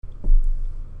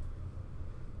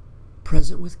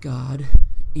present with God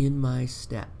in my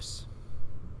steps.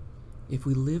 If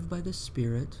we live by the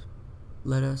Spirit,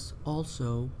 let us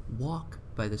also walk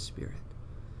by the Spirit.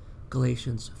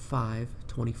 Galatians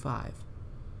 5:25.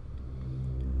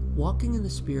 Walking in the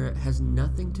Spirit has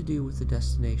nothing to do with the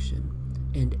destination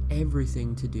and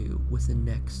everything to do with the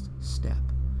next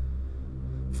step.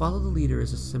 Follow the leader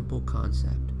is a simple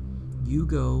concept. You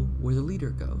go where the leader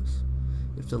goes.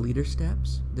 If the leader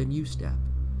steps, then you step.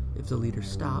 If the leader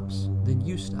stops, then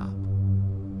you stop.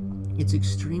 It's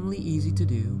extremely easy to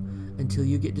do until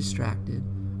you get distracted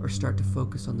or start to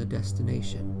focus on the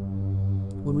destination.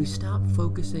 When we stop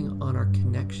focusing on our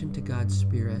connection to God's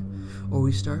Spirit, or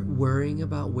we start worrying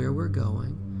about where we're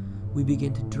going, we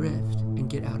begin to drift and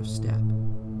get out of step.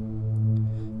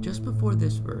 Just before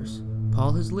this verse,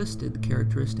 Paul has listed the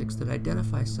characteristics that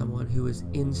identify someone who is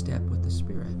in step with the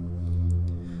Spirit.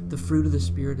 The fruit of the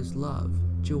Spirit is love,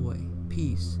 joy,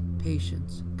 peace,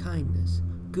 patience, kindness,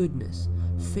 goodness,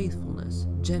 faithfulness,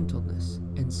 gentleness,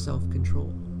 and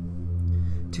self-control.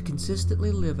 To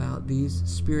consistently live out these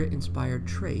Spirit-inspired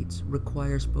traits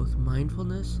requires both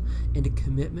mindfulness and a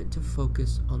commitment to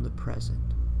focus on the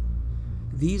present.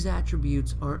 These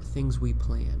attributes aren't things we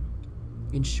plan.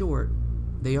 In short,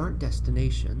 they aren't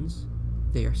destinations,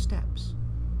 they are steps.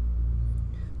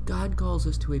 God calls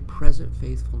us to a present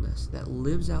faithfulness that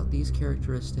lives out these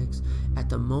characteristics at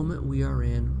the moment we are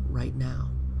in right now.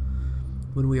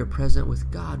 When we are present with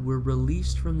God, we're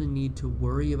released from the need to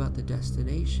worry about the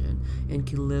destination and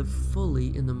can live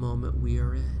fully in the moment we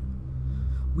are in.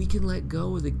 We can let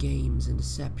go of the games and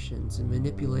deceptions and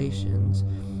manipulations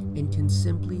and can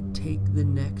simply take the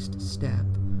next step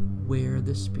where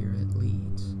the Spirit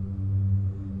leads.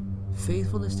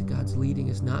 Faithfulness to God's leading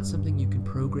is not something you can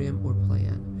program or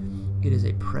plan. It is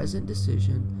a present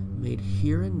decision made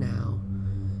here and now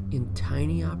in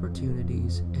tiny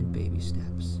opportunities and baby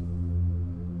steps.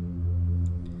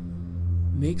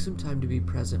 Make some time to be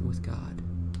present with God.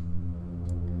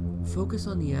 Focus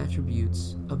on the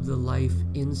attributes of the life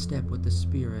in step with the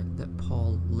Spirit that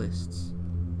Paul lists.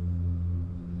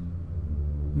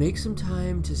 Make some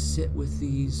time to sit with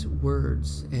these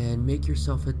words and make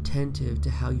yourself attentive to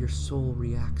how your soul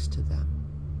reacts to them.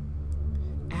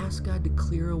 Ask God to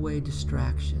clear away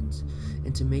distractions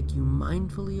and to make you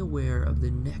mindfully aware of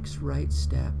the next right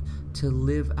step to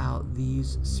live out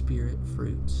these Spirit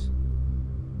fruits.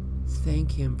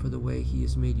 Thank Him for the way He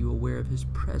has made you aware of His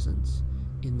presence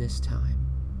in this time.